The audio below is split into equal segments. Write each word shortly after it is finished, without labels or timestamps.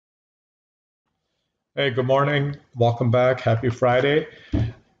Hey, good morning. Welcome back. Happy Friday.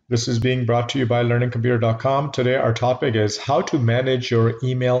 This is being brought to you by learningcomputer.com. Today, our topic is how to manage your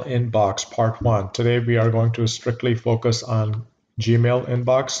email inbox, part one. Today, we are going to strictly focus on Gmail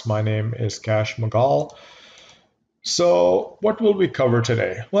inbox. My name is Kash Magal. So, what will we cover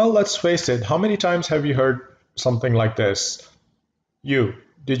today? Well, let's face it. How many times have you heard something like this? You,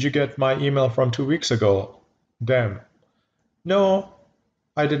 did you get my email from 2 weeks ago? Them. No,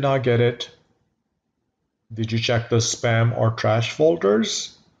 I did not get it. Did you check the spam or trash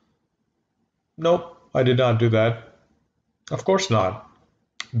folders? Nope, I did not do that. Of course not.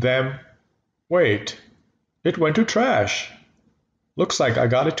 Them, wait, it went to trash. Looks like I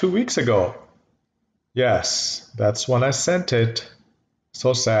got it 2 weeks ago. Yes, that's when I sent it.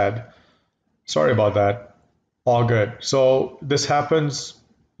 So sad. Sorry about that. All good. So this happens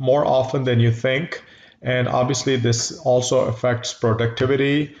more often than you think. And obviously, this also affects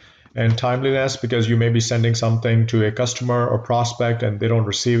productivity and timeliness because you may be sending something to a customer or prospect and they don't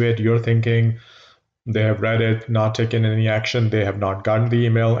receive it. You're thinking, they have read it, not taken any action. They have not gotten the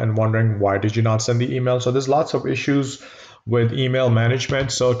email and wondering why did you not send the email. So there's lots of issues with email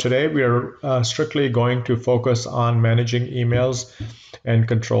management. So today we are strictly going to focus on managing emails and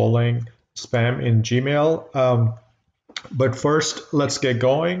controlling spam in Gmail. But first, let's get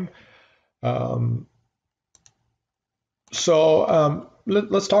going. Um,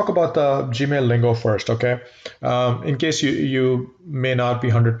 let's talk about the Gmail lingo first, okay? In case you may not be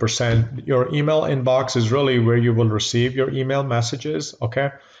 100%, your email inbox is really where you will receive your email messages,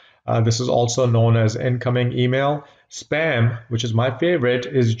 okay? This is also known as incoming email. Spam, which is my favorite,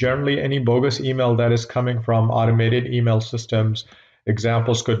 is generally any bogus email that is coming from automated email systems.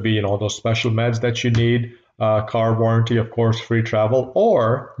 Examples could be, those special meds that you need, car warranty, of course, free travel,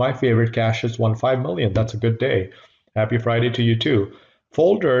 or my favorite cash is 1.5 million. That's a good day. Happy Friday to you too.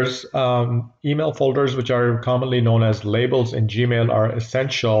 Folders, email folders, which are commonly known as labels in Gmail, are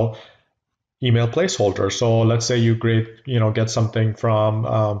essential email placeholders. So let's say get something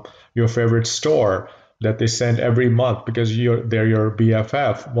from your favorite store that they send every month because they're your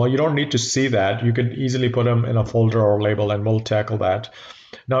BFF. Well, you don't need to see that. You can easily put them in a folder or label, and we'll tackle that.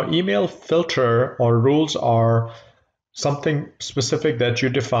 Now, email filter or rules are something specific that you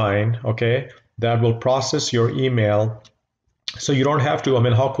define, okay, that will process your email so you don't have to. I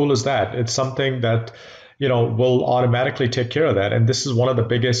mean, how cool is that? It's something that will automatically take care of that. And this is one of the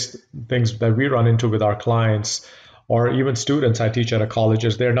biggest things that we run into with our clients or even students I teach at a college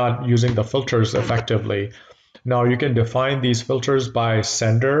is they're not using the filters effectively. Now you can define these filters by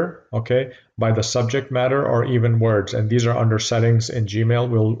sender, okay, by the subject matter or even words. And these are under settings in Gmail.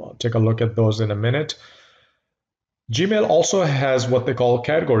 We'll take a look at those in a minute. Gmail also has what they call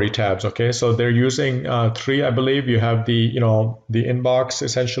category tabs. Okay, so they're using three, I believe. You have the inbox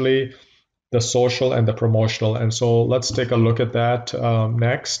essentially, the social, and the promotional. And so let's take a look at that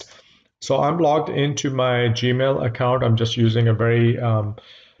next. So I'm logged into my Gmail account. I'm just using a very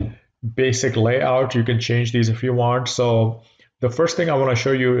basic layout. You can change these if you want. So the first thing I want to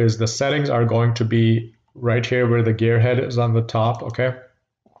show you is the settings are going to be right here where the gear head is on the top. Okay,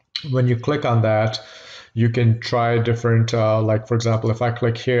 when you click on that, you can try different, like for example, if I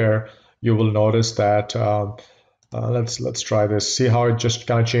click here, you will notice that, let's try this, see how it just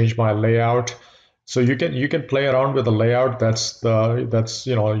kind of changed my layout. So you can play around with the layout. That's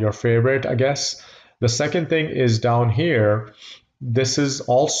your favorite, I guess. The second thing is down here. This is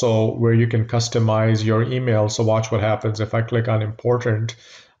also where you can customize your email. So watch what happens if I click on important.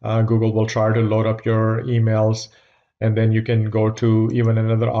 Google will try to load up your emails, and then you can go to even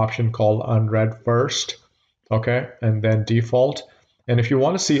another option called unread first, okay, and then default. And if you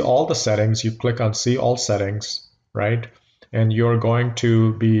want to see all the settings, you click on see all settings, right? And we're going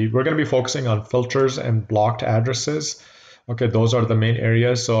to be focusing on filters and blocked addresses. Okay, those are the main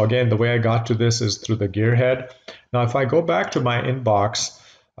areas. So again, the way I got to this is through the gearhead. Now, if I go back to my inbox,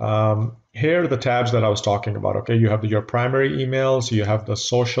 here are the tabs that I was talking about. Okay, you have your primary emails, you have the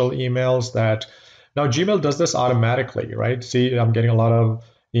social emails that now Gmail does this automatically, right? See, I'm getting a lot of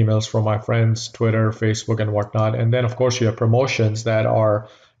emails from my friends, Twitter, Facebook, and whatnot. And then, of course, you have promotions that are,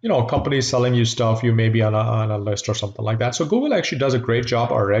 companies selling you stuff. You may be on a list or something like that. So Google actually does a great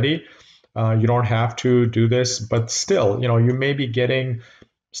job already. You don't have to do this, but still, you may be getting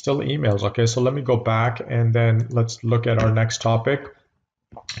still emails. Okay, so let me go back and then let's look at our next topic.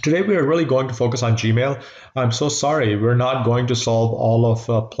 Today we are really going to focus on Gmail. I'm so sorry, we're not going to solve all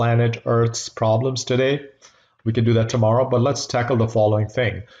of planet Earth's problems today. We can do that tomorrow, but let's tackle the following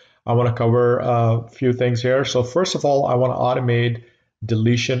thing. I want to cover a few things here. So first of all, I want to automate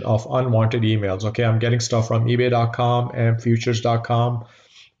deletion of unwanted emails. Okay, I'm getting stuff from ebay.com and futures.com.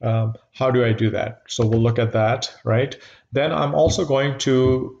 How do I do that? So we'll look at that, right? Then I'm also going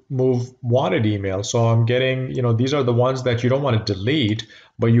to move wanted email. So I'm getting, these are the ones that you don't want to delete,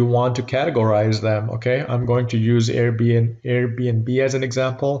 but you want to categorize them, okay? I'm going to use Airbnb as an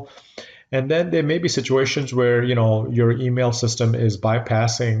example. And then there may be situations where, your email system is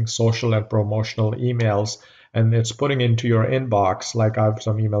bypassing social and promotional emails and it's putting into your inbox, like I have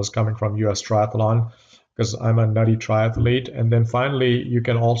some emails coming from US Triathlon because I'm a nutty triathlete. And then finally, you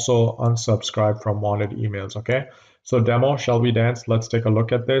can also unsubscribe from wanted emails, okay? So demo, shall we dance? Let's take a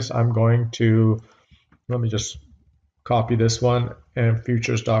look at this. I'm going to, let me just copy this one and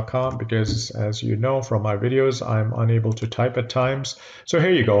futures.com because as you know from my videos, I'm unable to type at times. So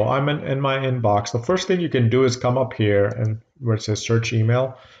here you go. I'm in my inbox. The first thing you can do is come up here and where it says search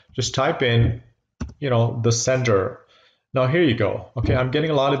email, just type in, the sender. Now here you go. Okay, I'm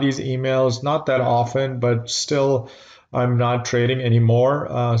getting a lot of these emails, not that often, but still I'm not trading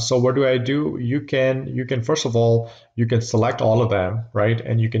anymore. So what do? You can first of all, you can select all of them, right?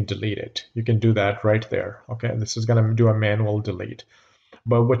 And you can delete it. You can do that right there. Okay, this is going to do a manual delete.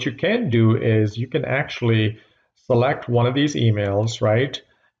 But what you can do is you can actually select one of these emails, right?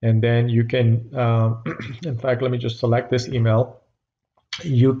 And then you can, in fact, let me just select this email.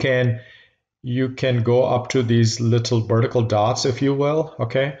 You can go up to these little vertical dots, if you will,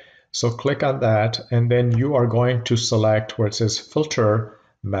 okay? So click on that, and then you are going to select where it says filter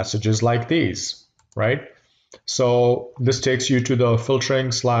messages like these, right? So this takes you to the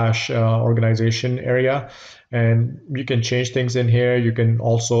filtering slash organization area, and you can change things in here. You can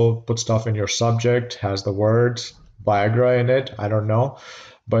also put stuff in your subject, has the words Viagra in it, I don't know.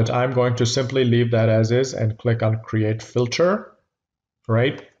 But I'm going to simply leave that as is and click on create filter,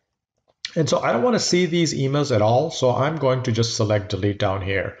 right? And so I don't want to see these emails at all. So I'm going to just select delete down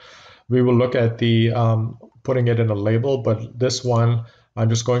here. We will look at the putting it in a label, but this one, I'm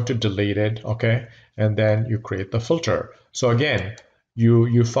just going to delete it, okay? And then you create the filter. So again,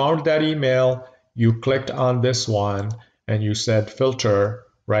 you found that email, you clicked on this one, and you said filter,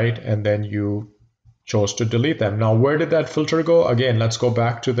 right? And then you chose to delete them. Now, where did that filter go? Again, let's go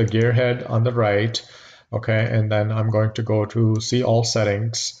back to the gearhead on the right, okay? And then I'm going to go to see all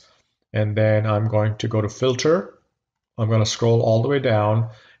settings, and then I'm going to go to filter. I'm going to scroll all the way down,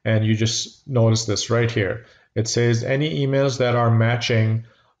 and you just notice this right here. It says any emails that are matching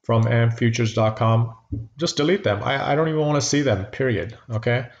from ampfutures.com, just delete them. I don't even want to see them, period.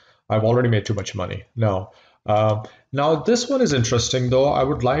 Okay, I've already made too much money. No. Now this one is interesting though. I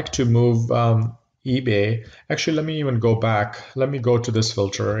would like to move eBay. Actually, let me even go back. Let me go to this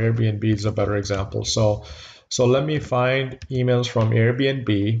filter. Airbnb is a better example. So let me find emails from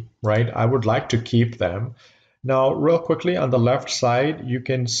Airbnb, right? I would like to keep them. Now, real quickly on the left side, you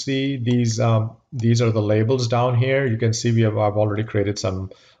can see these are the labels down here. You can see I've already created some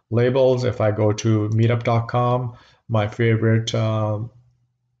labels. If I go to meetup.com, my favorite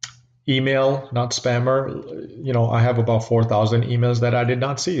email, not spammer, I have about 4,000 emails that I did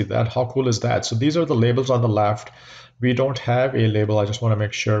not see. How cool is that? So these are the labels on the left. We don't have a label. I just want to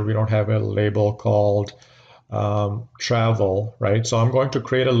make sure we don't have a label called travel, right? So I'm going to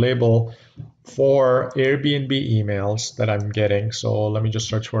create a label for Airbnb emails that I'm getting. So let me just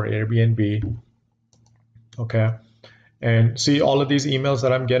search for Airbnb. Okay. And see all of these emails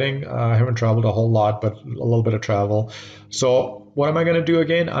that I'm getting. I haven't traveled a whole lot, but a little bit of travel. So what am I going to do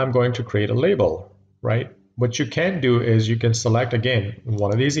again? I'm going to create a label, right? What you can do is you can select again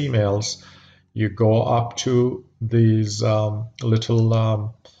one of these emails. You go up to these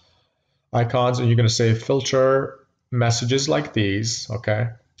little icons, and you're going to say filter messages like these, okay?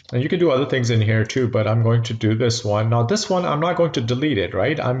 And you can do other things in here too, but I'm going to do this one. Now this one, I'm not going to delete it,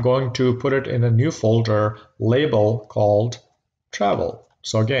 right? I'm going to put it in a new folder label called travel.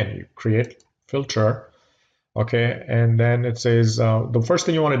 So again, you create filter, okay? And then it says, the first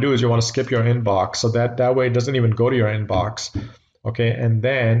thing you want to do is you want to skip your inbox. So that way it doesn't even go to your inbox, okay? And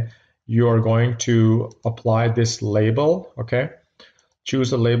then you are going to apply this label, okay?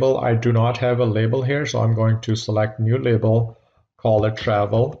 Choose a label. I do not have a label here, so I'm going to select new label, call it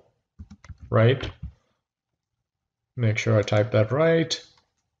travel, right? Make sure I type that right.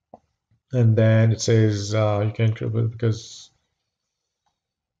 And then it says you can because,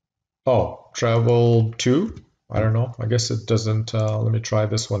 oh, travel to, I don't know. I guess it doesn't, let me try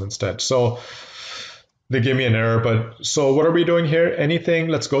this one instead. So they give me an error, but so what are we doing here? Anything,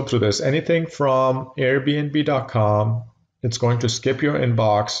 let's go through this. Anything from airbnb.com, it's going to skip your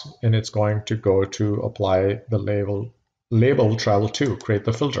inbox and it's going to go to apply the label travel to, create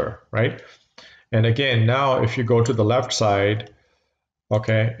the filter, right? And again, now if you go to the left side,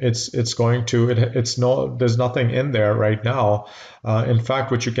 Okay, it's going to it's no there's nothing in there right now. In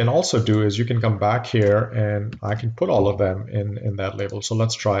fact, what you can also do is you can come back here and I can put all of them in that label. So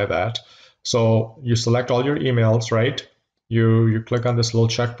let's try that. So you select all your emails, right? You click on this little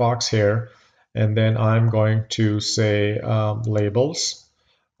checkbox here, and then I'm going to say labels.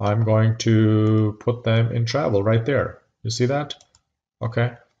 I'm going to put them in travel right there. You see that?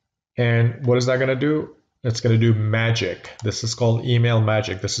 Okay. And what is that going to do? It's going to do magic. This is called email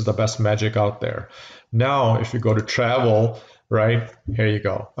magic. This is the best magic out there. Now, if you go to travel, right, here you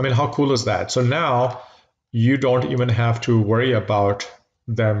go. I mean, how cool is that? So now you don't even have to worry about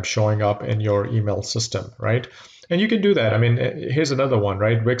them showing up in your email system, right? And you can do that. I mean, here's another one,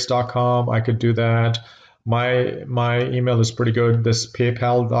 right? Wix.com, I could do that. My email is pretty good. This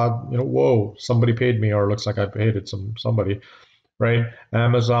PayPal, whoa, somebody paid me, or it looks like I paid it somebody, right?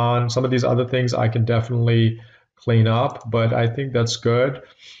 Amazon, some of these other things I can definitely clean up, but I think that's good.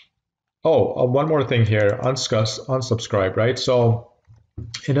 Oh, one more thing here, unsubscribe, right? So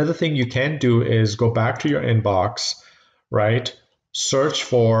another thing you can do is go back to your inbox, right? Search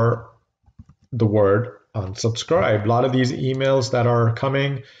for the word unsubscribe. A lot of these emails that are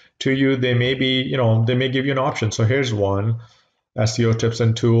coming to you, they may be, they may give you an option. So here's one, SEO tips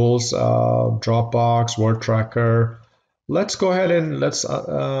and tools, Dropbox, word tracker. Let's go ahead and let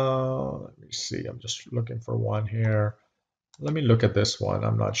me see. I'm just looking for one here. Let me look at this one.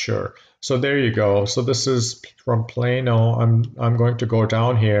 I'm not sure. So there you go. So this is from Plano. I'm going to go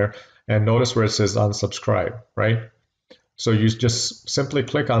down here and notice where it says unsubscribe, right? So you just simply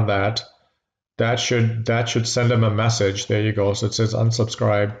click on that. That should send them a message. There you go. So it says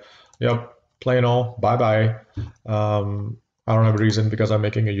unsubscribe. Yep, Plano, bye bye. I don't have a reason because I'm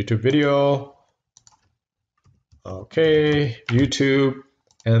making a YouTube video. Okay, YouTube,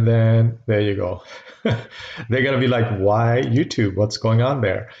 and then there you go. They're gonna be like, why YouTube? What's going on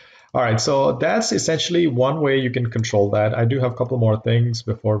there? All right, so that's essentially one way you can control that. I do have a couple more things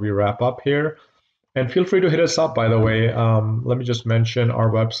before we wrap up here. And feel free to hit us up, by the way. Let me just mention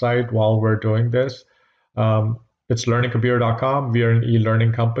our website while we're doing this. It's learningcomputer.com. We are an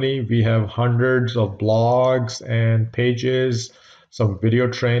e-learning company. We have hundreds of blogs and pages, some video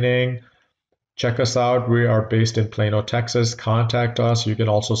training. Check us out. We are based in Plano, Texas. Contact us. You can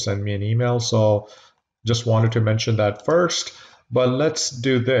also send me an email. So just wanted to mention that first. But let's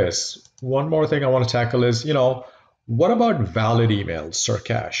do this. One more thing I want to tackle is, what about valid emails, Sir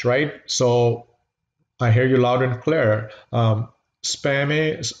Cash, right? So I hear you loud and clear.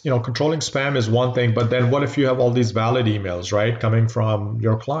 Spam is, controlling spam is one thing, but then what if you have all these valid emails, right, coming from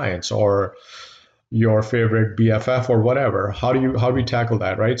your clients or your favorite BFF or whatever? How do we tackle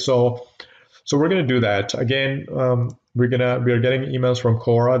that, right? So we're going to do that again. We are getting emails from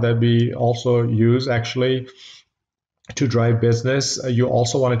Quora that we also use actually to drive business. You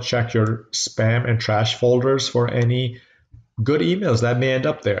also want to check your spam and trash folders for any good emails that may end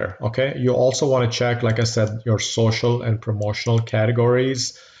up there. Okay. You also want to check, like I said, your social and promotional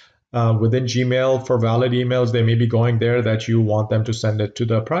categories within Gmail for valid emails. They may be going there that you want them to send it to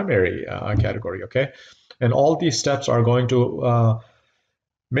the primary category. Okay. And all these steps are going to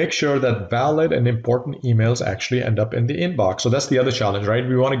make sure that valid and important emails actually end up in the inbox. So that's the other challenge, right?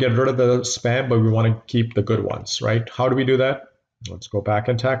 We want to get rid of the spam, but we want to keep the good ones, right? How do we do that? Let's go back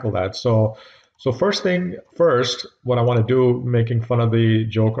and tackle that. So first thing first, what I want to do, making fun of the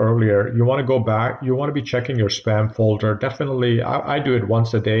joke earlier, you want to go back, you want to be checking your spam folder. Definitely, I do it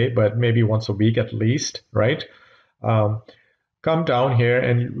once a day, but maybe once a week at least, right? Come down here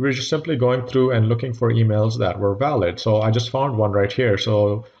and we're just simply going through and looking for emails that were valid. So I just found one right here.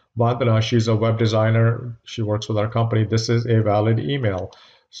 So Vandana, she's a web designer. She works with our company. This is a valid email.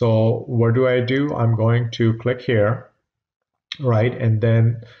 So what do? I'm going to click here, right? And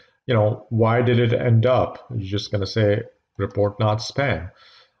then, why did it end up? You're just going to say report not spam.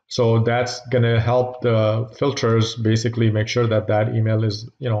 So that's going to help the filters basically make sure that that email is,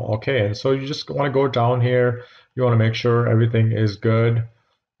 okay. And so you just want to go down here. You want to make sure everything is good.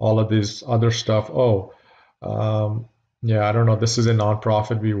 All of this other stuff. Yeah, I don't know. This is a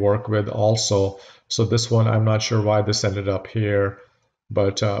nonprofit we work with also. So this one, I'm not sure why this ended up here,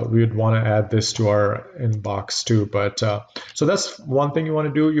 but we would want to add this to our inbox too. But so that's one thing you want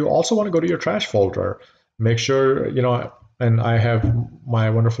to do. You also want to go to your trash folder. Make sure, and I have my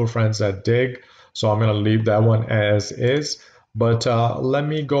wonderful friends at Dig, so I'm going to leave that one as is. But let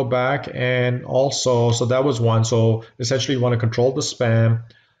me go back and also, so that was one. So essentially you want to control the spam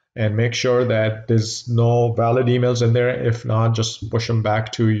and make sure that there's no valid emails in there. If not, just push them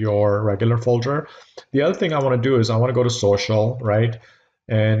back to your regular folder. The other thing I want to do is I want to go to social, right?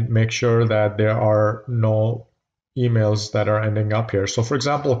 And make sure that there are no emails that are ending up here. So for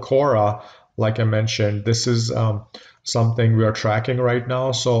example, Quora, like I mentioned, this is something we are tracking right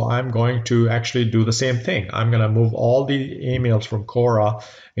now. So I'm going to actually do the same thing. I'm going to move all the emails from Quora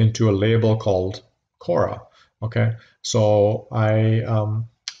into a label called Quora. Okay, so I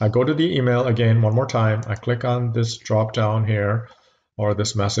go to the email again one more time. I click on this drop down here or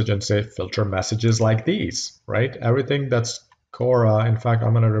this message and say filter messages like these, right? Everything that's Quora. In fact,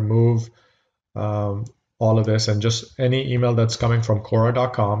 I'm going to remove um, all of this and just any email that's coming from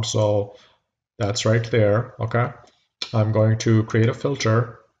Quora.com. So that's right there. Okay. I'm going to create a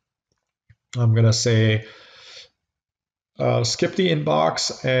filter. I'm going to say skip the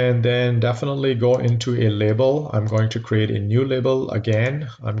inbox and then definitely go into a label. I'm going to create a new label again.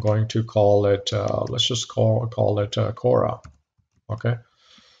 I'm going to call it, let's just call it Quora. Okay.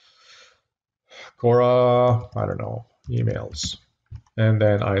 Quora, I don't know, emails. And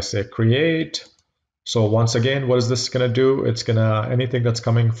then I say create. So once again, what is this going to do? It's going to, anything that's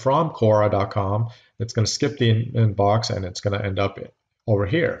coming from Quora.com, it's going to skip the inbox and it's going to end up over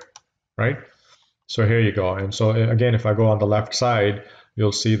here, right? So here you go. And so again, if I go on the left side,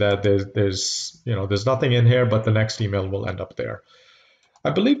 you'll see that there's nothing in here, but the next email will end up there. I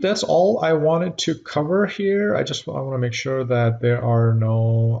believe that's all I wanted to cover here. I want to make sure that there are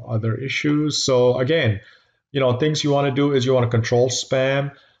no other issues. So again, things you want to do is you want to control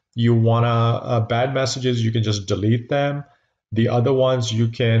spam. You want to bad messages, you can just delete them. The other ones, you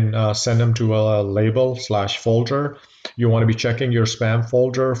can send them to a label / folder. You want to be checking your spam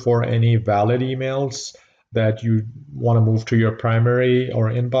folder for any valid emails that you want to move to your primary or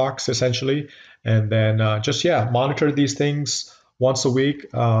inbox, essentially. And then monitor these things once a week.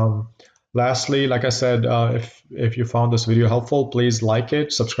 Lastly, like I said, if you found this video helpful, please like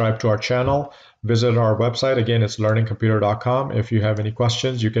it, subscribe to our channel, visit our website. Again, it's learningcomputer.com. If you have any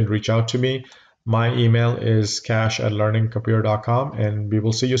questions, you can reach out to me. My email is kash@learningcomputer.com, and we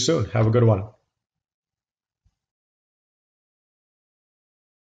will see you soon. Have a good one.